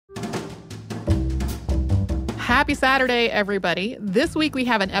Happy Saturday, everybody. This week we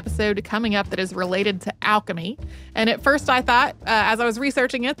have an episode coming up that is related to alchemy. And at first I thought, as I was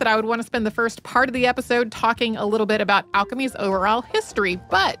researching it, that I would want to spend the first part of the episode talking a little bit about alchemy's overall history.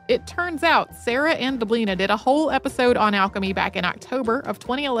 But it turns out Sarah and Deblina did a whole episode on alchemy back in October of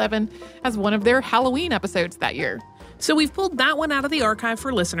 2011 as one of their Halloween episodes that year. So we've pulled that one out of the archive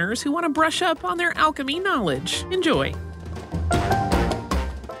for listeners who want to brush up on their alchemy knowledge. Enjoy.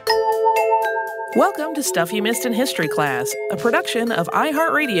 Welcome to Stuff You Missed in History Class, a production of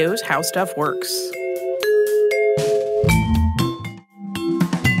iHeartRadio's How Stuff Works.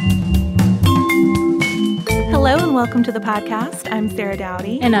 Hello and welcome to the podcast. I'm Sarah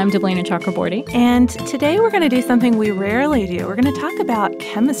Dowdy. And I'm Deblina Chakraborty. And today we're going to do something we rarely do. We're going to talk about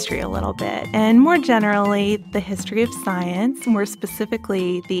chemistry a little bit, and more generally, the history of science, more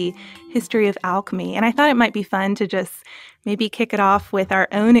specifically, the history of alchemy. And I thought it might be fun to just maybe kick it off with our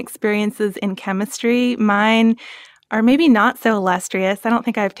own experiences in chemistry. Mine are maybe not so illustrious. I don't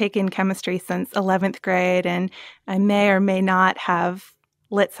think I've taken chemistry since 11th grade, and I may or may not have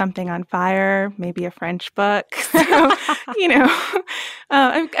lit something on fire, maybe a French book. So,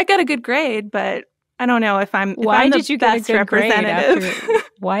 I got a good grade, but I don't know if I'm the best representative.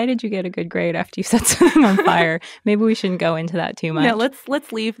 Why did you get a good grade after you set something on fire? Maybe we shouldn't go into that too much. No,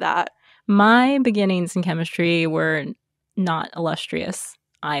 let's leave that. My beginnings in chemistry were not illustrious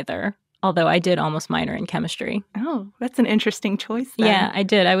either, although I did almost minor in chemistry. Oh, that's an interesting choice then. Yeah, I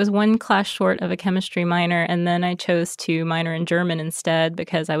did. I was one class short of a chemistry minor, and then I chose to minor in German instead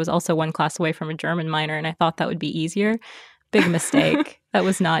because I was also one class away from a German minor, and I thought that would be easier. Big mistake. That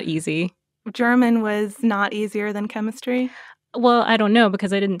was not easy. German was not easier than chemistry? Well, I don't know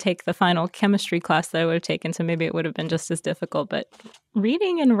because I didn't take the final chemistry class that I would have taken, so maybe it would have been just as difficult. But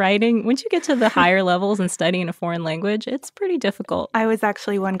reading and writing, once you get to the higher levels and studying a foreign language, it's pretty difficult. I was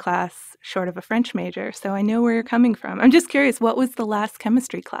actually one class short of a French major, so I know where you're coming from. I'm just curious, what was the last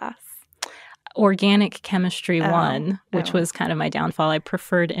chemistry class? Organic Chemistry 1, which was kind of my downfall. I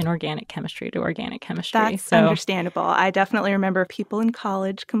preferred inorganic chemistry to organic chemistry. That's understandable. I definitely remember people in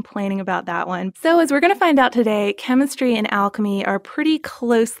college complaining about that one. So as we're going to find out today, chemistry and alchemy are pretty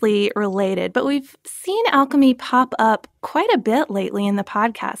closely related, but we've seen alchemy pop up quite a bit lately in the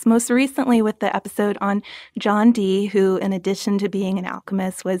podcast, most recently with the episode on John Dee, who, in addition to being an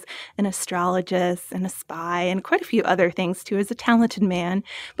alchemist, was an astrologist and a spy and quite a few other things too, as a talented man.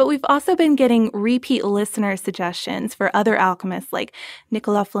 But we've also been getting repeat listener suggestions for other alchemists like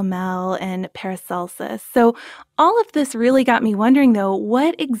Nicolas Flamel and Paracelsus. So all of this really got me wondering, though,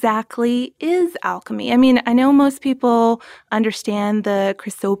 what exactly is alchemy? I mean, I know most people understand the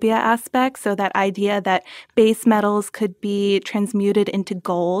chrysopia aspect, so that idea that base metals could be transmuted into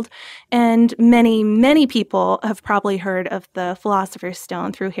gold. And many, many people have probably heard of the Philosopher's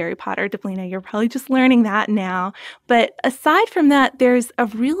Stone through Harry Potter. Deblina, you're probably just learning that now. But aside from that, there's a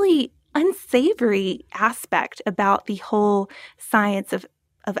really unsavory aspect about the whole science of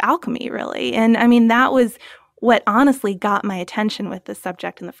alchemy, really. And I mean, that was what honestly got my attention with this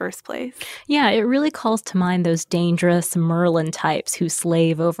subject in the first place. Yeah, it really calls to mind those dangerous Merlin types who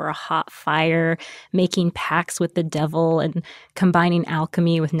slave over a hot fire, making pacts with the devil and combining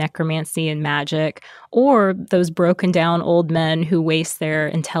alchemy with necromancy and magic, or those broken down old men who waste their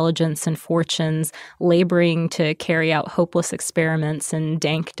intelligence and fortunes laboring to carry out hopeless experiments in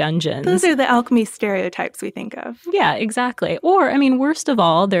dank dungeons. Those are the alchemy stereotypes we think of. Yeah, exactly. Or, I mean, worst of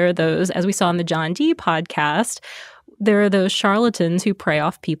all, there are those, as we saw in the John Dee podcast, there are those charlatans who prey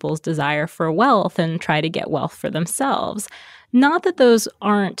off people's desire for wealth and try to get wealth for themselves. Not that those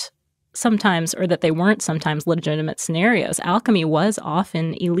aren't sometimes, or that they weren't sometimes legitimate scenarios. Alchemy was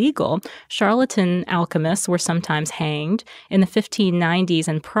often illegal. Charlatan alchemists were sometimes hanged. In the 1590s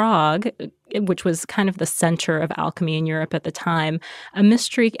in Prague, which was kind of the center of alchemy in Europe at the time, a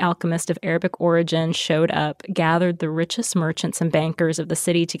mystery alchemist of Arabic origin showed up, gathered the richest merchants and bankers of the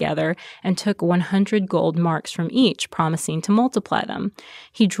city together, and took 100 gold marks from each, promising to multiply them.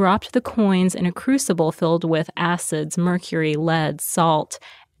 He dropped the coins in a crucible filled with acids, mercury, lead, salt,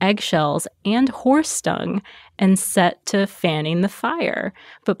 eggshells, and horse dung, and set to fanning the fire.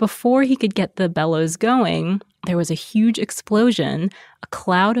 But before he could get the bellows going, there was a huge explosion, a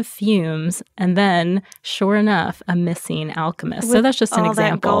cloud of fumes, and then, sure enough, a missing alchemist. So that's just an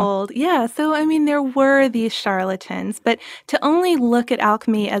example. That gold. Yeah, so I mean, there were these charlatans, but to only look at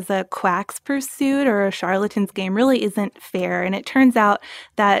alchemy as a quack's pursuit or a charlatan's game really isn't fair. And it turns out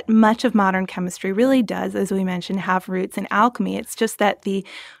that much of modern chemistry really does, as we mentioned, have roots in alchemy. It's just that the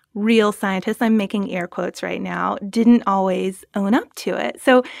real scientists, I'm making air quotes right now, didn't always own up to it.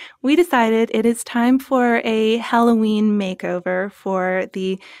 So we decided it is time for a Halloween makeover for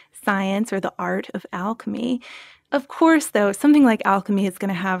the science or the art of alchemy. Of course, though, something like alchemy is going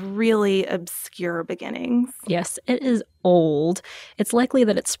to have really obscure beginnings. Yes, it is old. It's likely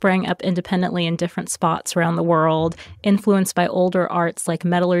that it sprang up independently in different spots around the world, influenced by older arts like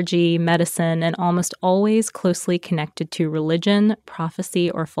metallurgy, medicine, and almost always closely connected to religion, prophecy,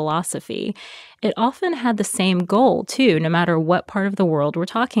 or philosophy. It often had the same goal, too, no matter what part of the world we're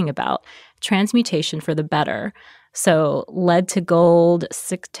talking about: transmutation for the better. So, lead to gold,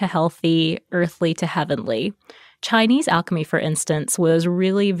 sick to healthy, earthly to heavenly. Chinese alchemy, for instance, was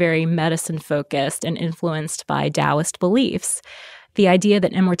really very medicine-focused and influenced by Taoist beliefs. The idea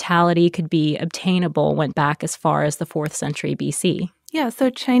that immortality could be obtainable went back as far as the 4th century BC. Yeah, so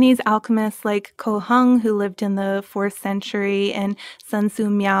Chinese alchemists like Ko Hung, who lived in the 4th century, and Sun Tzu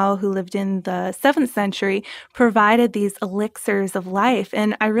Miao, who lived in the 7th century, provided these elixirs of life.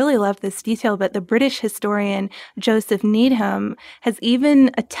 And I really love this detail, but the British historian Joseph Needham has even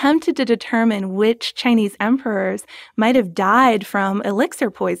attempted to determine which Chinese emperors might have died from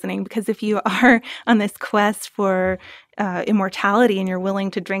elixir poisoning, because if you are on this quest for immortality and you're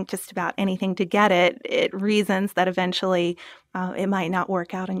willing to drink just about anything to get it, it reasons that eventually it might not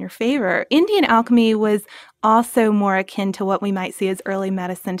work out in your favor. Indian alchemy was also more akin to what we might see as early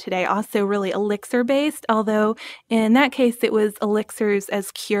medicine today, also really elixir-based, although in that case it was elixirs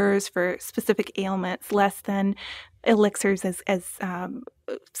as cures for specific ailments, less than elixirs as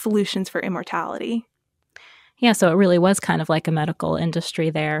solutions for immortality. Yeah, so it really was kind of like a medical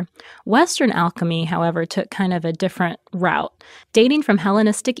industry there. Western alchemy, however, took kind of a different route. Dating from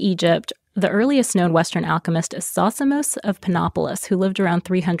Hellenistic Egypt, the earliest known Western alchemist is Zosimos of Panopolis, who lived around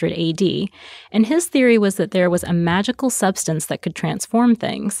 300 AD. And his theory was that there was a magical substance that could transform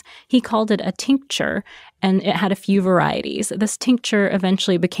things. He called it a tincture, and it had a few varieties. This tincture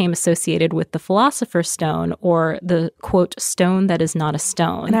eventually became associated with the Philosopher's Stone, or the, quote, stone that is not a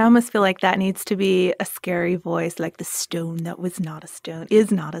stone. And I almost feel like that needs to be a scary voice, like the stone that was not a stone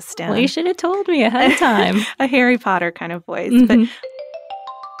is not a stone. Well, you should have told me ahead of time. A Harry Potter kind of voice. Mm-hmm. But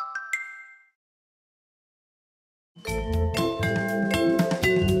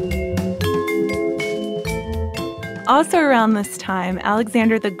also around this time,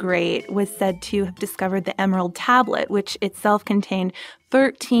 Alexander the Great was said to have discovered the Emerald Tablet, which itself contained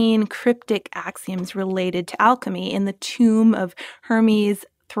 13 cryptic axioms related to alchemy in the tomb of Hermes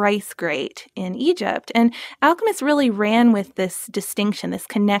Thrice Great in Egypt. And alchemists really ran with this distinction, this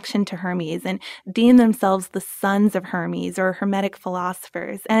connection to Hermes, and deemed themselves the sons of Hermes, or Hermetic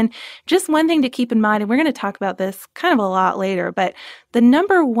philosophers. And just one thing to keep in mind, and we're going to talk about this kind of a lot later, but the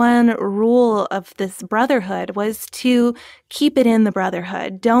number one rule of this brotherhood was to keep it in the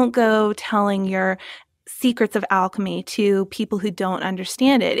brotherhood. Don't go telling your secrets of alchemy to people who don't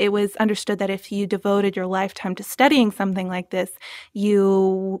understand it. It was understood that if you devoted your lifetime to studying something like this,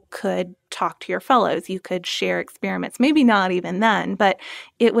 you could talk to your fellows, you could share experiments, maybe not even then, but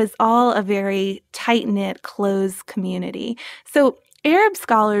it was all a very tight-knit, closed community. So Arab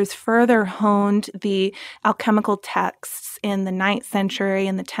scholars further honed the alchemical texts in the 9th century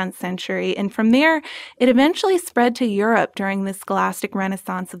and the 10th century, and from there, it eventually spread to Europe during the scholastic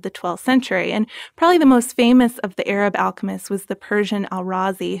renaissance of the 12th century. And probably the most famous of the Arab alchemists was the Persian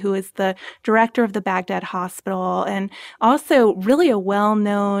Al-Razi, who is the director of the Baghdad Hospital and also really a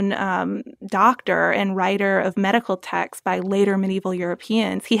well-known doctor and writer of medical texts by later medieval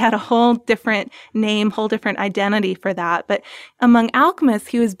Europeans. He had a whole different name, whole different identity for that, but among alchemists,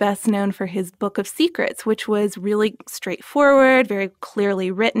 he was best known for his Book of Secrets, which was really straightforward, very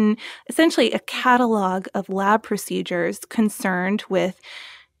clearly written, essentially a catalog of lab procedures concerned with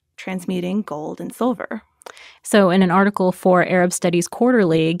transmuting gold and silver. So in an article for Arab Studies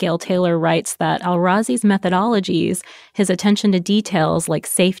Quarterly, Gail Taylor writes that Al-Razi's methodologies, his attention to details like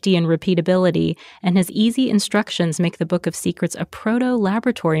safety and repeatability, and his easy instructions make the Book of Secrets a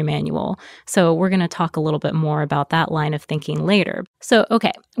proto-laboratory manual. So we're going to talk a little bit more about that line of thinking later. So,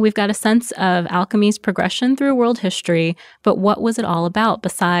 okay, we've got a sense of alchemy's progression through world history, but what was it all about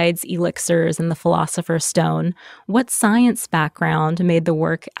besides elixirs and the Philosopher's Stone? What science background made the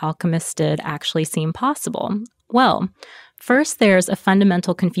work alchemists did actually seem possible? Well, first there's a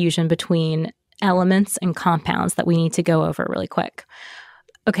fundamental confusion between elements and compounds that we need to go over really quick.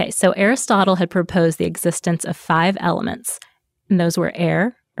 Okay, so Aristotle had proposed the existence of 5 elements, and those were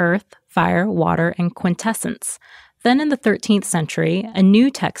air, earth, fire, water, and quintessence. Then in the 13th century, a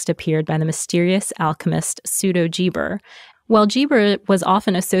new text appeared by the mysterious alchemist Pseudo-Geber, While Geber was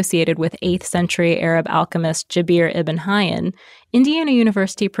often associated with 8th century Arab alchemist Jabir ibn Hayyan, Indiana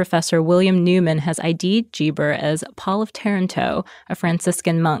University professor William Newman has ID'd Geber as Paul of Taranto, a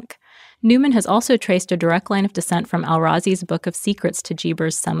Franciscan monk. Newman has also traced a direct line of descent from Al-Razi's Book of Secrets to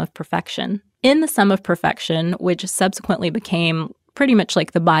Geber's Sum of Perfection. In the Sum of Perfection, which subsequently became pretty much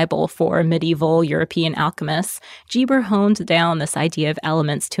like the Bible for medieval European alchemists, Geber honed down this idea of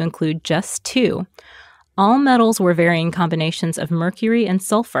elements to include just 2. All metals were varying combinations of mercury and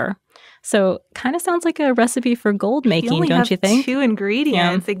sulfur. So kind of sounds like a recipe for gold making, don't you think? 2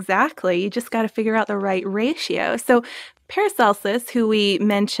 ingredients, exactly. You just got to figure out the right ratio. So Paracelsus, who we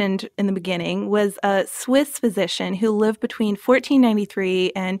mentioned in the beginning, was a Swiss physician who lived between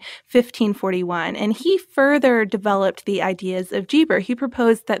 1493 and 1541, and he further developed the ideas of Geber. He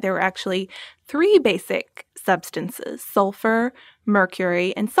proposed that there were actually 3 basic substances: sulfur,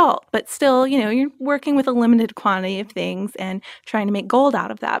 mercury, and salt. But still, you're working with a limited quantity of things and trying to make gold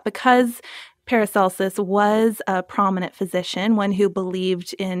out of that. Because Paracelsus was a prominent physician, one who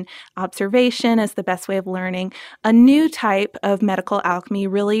believed in observation as the best way of learning, a new type of medical alchemy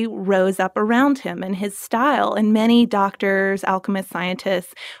really rose up around him and his style. And many doctors, alchemists,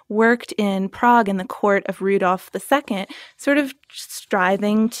 scientists worked in Prague in the court of Rudolf II, sort of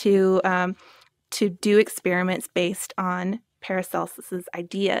striving to do experiments based on Paracelsus's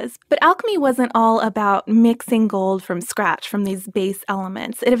ideas. But alchemy wasn't all about mixing gold from scratch, from these base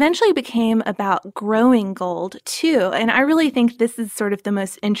elements. It eventually became about growing gold too. And I really think this is sort of the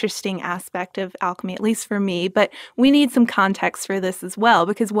most interesting aspect of alchemy, at least for me. But we need some context for this as well,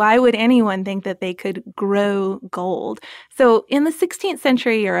 because why would anyone think that they could grow gold? So in the 16th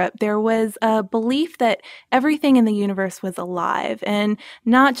century Europe, there was a belief that everything in the universe was alive, and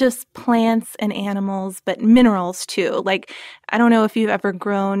not just plants and animals, but minerals too. Like, I don't know if you've ever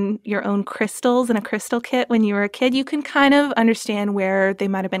grown your own crystals in a crystal kit when you were a kid. You can kind of understand where they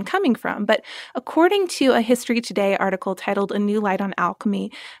might have been coming from. But according to a History Today article titled A New Light on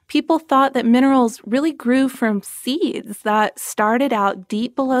Alchemy, people thought that minerals really grew from seeds that started out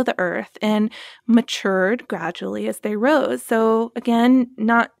deep below the earth and matured gradually as they rose. So again,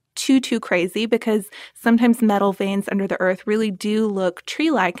 not too crazy, because sometimes metal veins under the earth really do look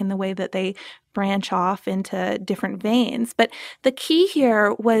tree-like in the way that they branch off into different veins. But the key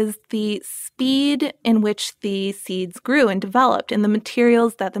here was the speed in which the seeds grew and developed and the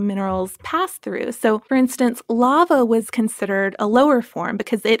materials that the minerals passed through. So, for instance, lava was considered a lower form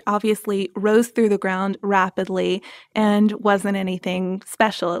because it obviously rose through the ground rapidly and wasn't anything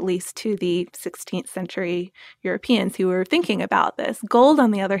special, at least to the 16th century Europeans who were thinking about this. Gold,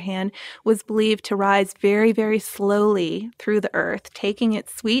 on the other hand, was believed to rise very, very slowly through the earth, taking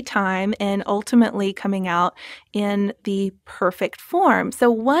its sweet time and ultimately coming out in the perfect form. So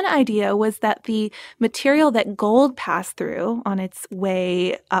one idea was that the material that gold passed through on its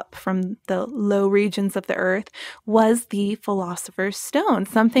way up from the low regions of the earth was the philosopher's stone,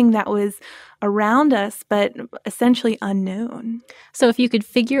 something that was around us, but essentially unknown. So if you could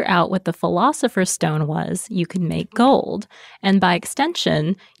figure out what the philosopher's stone was, you could make gold. And by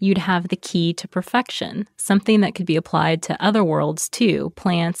extension, you'd have the key to perfection, something that could be applied to other worlds too,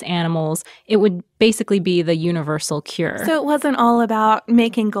 plants, animals. It would basically be the universal cure. So it wasn't all about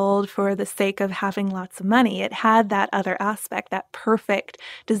making gold for the sake of having lots of money. It had that other aspect, that perfect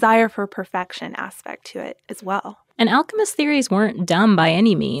desire for perfection aspect to it as well. And alchemist theories weren't dumb by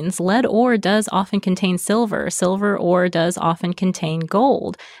any means. Lead ore does often contain silver. Silver ore does often contain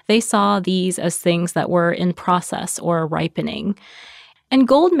gold. They saw these as things that were in process or ripening. And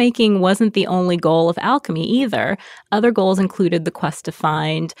gold making wasn't the only goal of alchemy either. Other goals included the quest to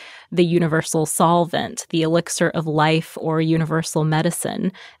find the universal solvent, the elixir of life or universal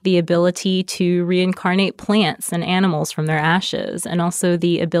medicine, the ability to reincarnate plants and animals from their ashes, and also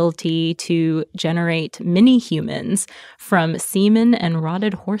the ability to generate mini-humans from semen and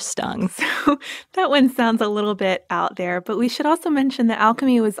rotted horse dung. So that one sounds a little bit out there, but we should also mention that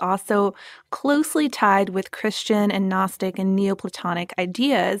alchemy was also closely tied with Christian and Gnostic and Neoplatonic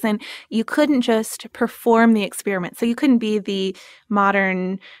ideas, and you couldn't just perform the experiment. So you couldn't be the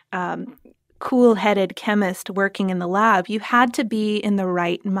modern cool-headed chemist working in the lab. You had to be in the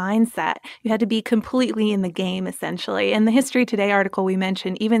right mindset. You had to be completely in the game, essentially. And the History Today article we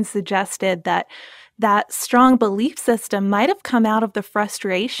mentioned even suggested that strong belief system might have come out of the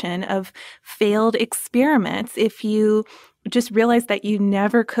frustration of failed experiments. If you just realized that you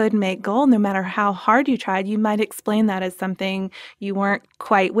never could make gold no matter how hard you tried, you might explain that as something you weren't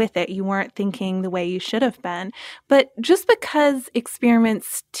quite with it. You weren't thinking the way you should have been. But just because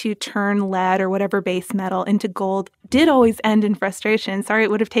experiments to turn lead or whatever base metal into gold did always end in frustration, sorry,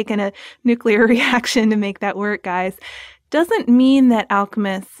 it would have taken a nuclear reaction to make that work, guys, doesn't mean that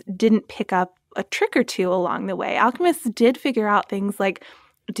alchemists didn't pick up a trick or two along the way. Alchemists did figure out things like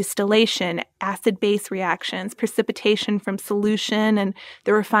distillation, acid-base reactions, precipitation from solution, and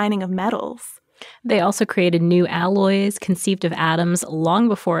the refining of metals. They also created new alloys, conceived of atoms long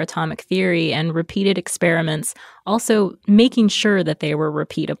before atomic theory, and repeated experiments, also making sure that they were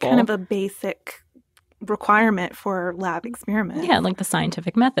repeatable. Kind of a basic requirement for lab experiments. Yeah, like the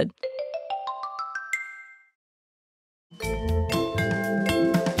scientific method.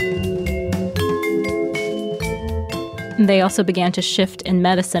 They also began to shift in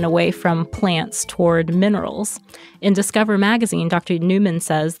medicine away from plants toward minerals. In Discover magazine, Dr. Newman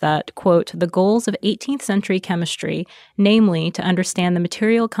says that, quote, the goals of 18th century chemistry, namely to understand the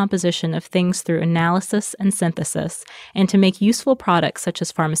material composition of things through analysis and synthesis, and to make useful products such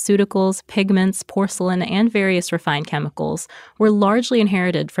as pharmaceuticals, pigments, porcelain, and various refined chemicals, were largely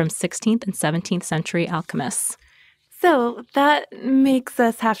inherited from 16th and 17th century alchemists. So that makes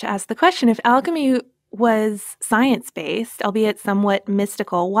us have to ask the question, if alchemy was science-based, albeit somewhat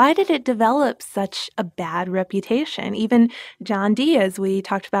mystical, why did it develop such a bad reputation? Even John Dee, as we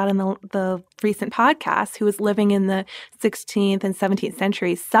talked about in the recent podcast, who was living in the 16th and 17th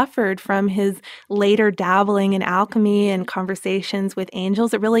centuries, suffered from his later dabbling in alchemy and conversations with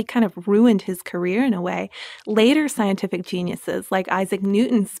angels. It really kind of ruined his career in a way. Later scientific geniuses like Isaac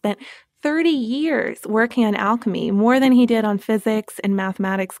Newton spent 30 years working on alchemy, more than he did on physics and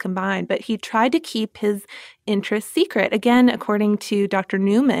mathematics combined, but he tried to keep his interest secret. Again, according to Dr.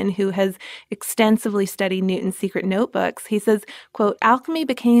 Newman, who has extensively studied Newton's secret notebooks, he says, quote, alchemy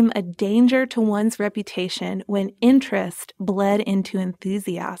became a danger to one's reputation when interest bled into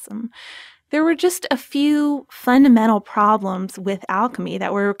enthusiasm. There were just a few fundamental problems with alchemy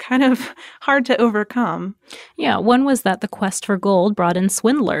that were kind of hard to overcome. Yeah, one was that the quest for gold brought in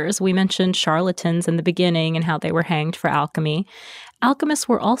swindlers. We mentioned charlatans in the beginning and how they were hanged for alchemy. Alchemists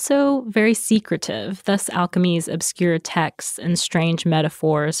were also very secretive, thus alchemy's obscure texts and strange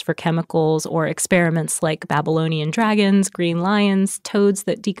metaphors for chemicals or experiments like Babylonian dragons, green lions, toads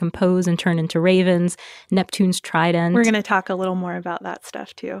that decompose and turn into ravens, Neptune's trident. We're going to talk a little more about that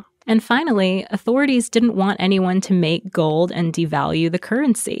stuff too. And finally, authorities didn't want anyone to make gold and devalue the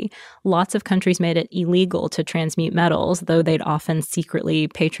currency. Lots of countries made it illegal to transmute metals, though they'd often secretly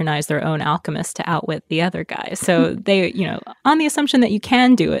patronize their own alchemists to outwit the other guy. So they, on the assumption that you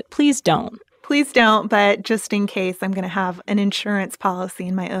can do it, please don't. Please don't, but just in case, I'm going to have an insurance policy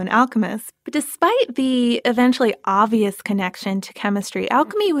in my own alchemist. But despite the eventually obvious connection to chemistry,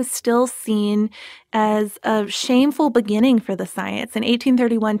 alchemy was still seen as a shameful beginning for the science. In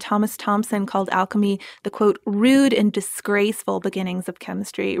 1831, Thomas Thomson called alchemy the, quote, rude and disgraceful beginnings of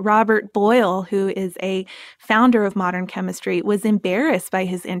chemistry. Robert Boyle, who is a founder of modern chemistry, was embarrassed by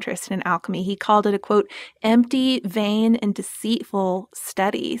his interest in alchemy. He called it a, quote, empty, vain, and deceitful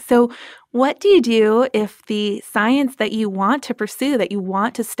study. So what do you do if the science that you want to pursue, that you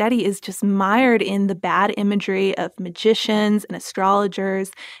want to study, is just mired in the bad imagery of magicians and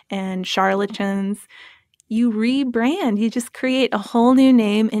astrologers and charlatans? You rebrand, you just create a whole new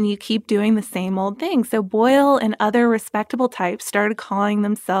name and you keep doing the same old thing. So Boyle and other respectable types started calling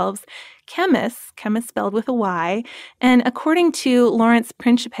themselves chemists spelled with a Y. And according to Lawrence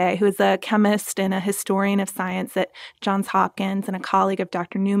Principe, who is a chemist and a historian of science at Johns Hopkins and a colleague of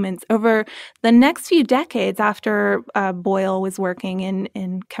Dr. Newman's, over the next few decades after Boyle was working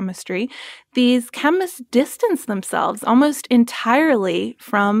in chemistry, these chemists distanced themselves almost entirely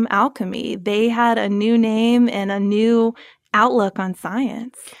from alchemy. They had a new name and a new outlook on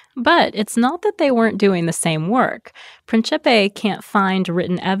science. But it's not that they weren't doing the same work. Principe can't find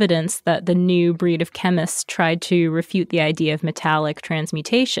written evidence that the new breed of chemists tried to refute the idea of metallic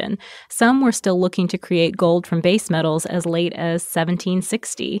transmutation. Some were still looking to create gold from base metals as late as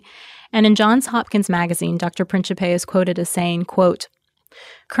 1760. And in Johns Hopkins magazine, Dr. Principe is quoted as saying, quote,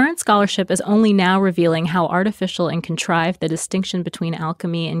 current scholarship is only now revealing how artificial and contrived the distinction between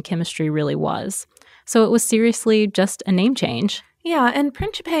alchemy and chemistry really was. So it was seriously just a name change. Yeah, and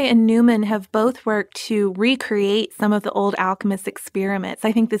Principe and Newman have both worked to recreate some of the old alchemist experiments.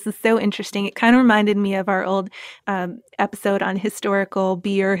 I think this is so interesting. It kind of reminded me of our old episode on historical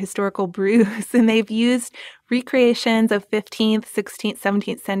beer, historical brews, and they've used recreations of 15th, 16th,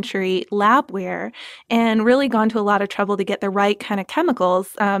 17th century labware and really gone to a lot of trouble to get the right kind of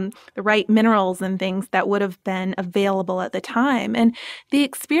chemicals, the right minerals and things that would have been available at the time. And the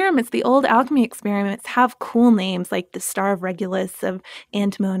experiments, the old alchemy experiments, have cool names like the Star of Regulus of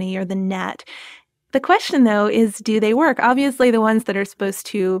antimony or the net. The question, though, is do they work? Obviously, the ones that are supposed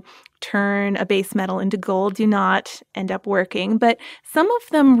to turn a base metal into gold do not end up working, but some of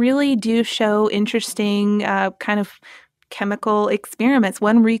them really do show interesting kind of chemical experiments.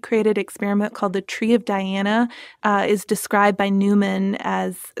 One recreated experiment called the Tree of Diana is described by Newman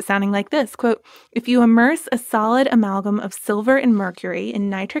as sounding like this, quote, "If you immerse a solid amalgam of silver and mercury in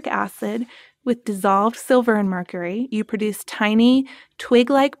nitric acid with dissolved silver and mercury, you produce tiny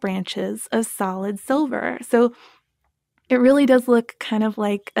twig-like branches of solid silver." So it really does look kind of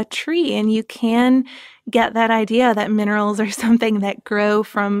like a tree, and you can get that idea that minerals are something that grow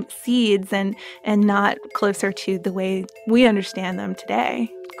from seeds and not closer to the way we understand them today.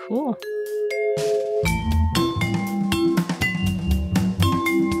 Cool.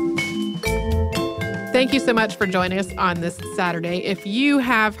 Thank you so much for joining us on this Saturday. If you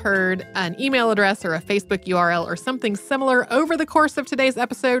have heard an email address or a Facebook URL or something similar over the course of today's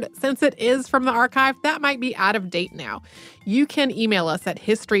episode, since it is from the archive, that might be out of date now. You can email us at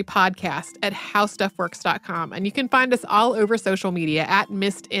historypodcast@howstuffworks.com, and you can find us all over social media at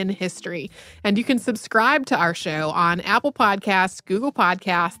Missed in History. And you can subscribe to our show on Apple Podcasts, Google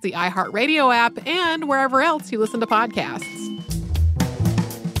Podcasts, the iHeartRadio app, and wherever else you listen to podcasts.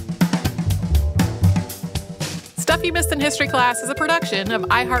 Stuff You Missed in History Class is a production of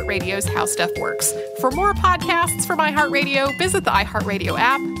iHeartRadio's How Stuff Works. For more podcasts from iHeartRadio, visit the iHeartRadio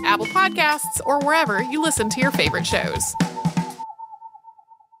app, Apple Podcasts, or wherever you listen to your favorite shows.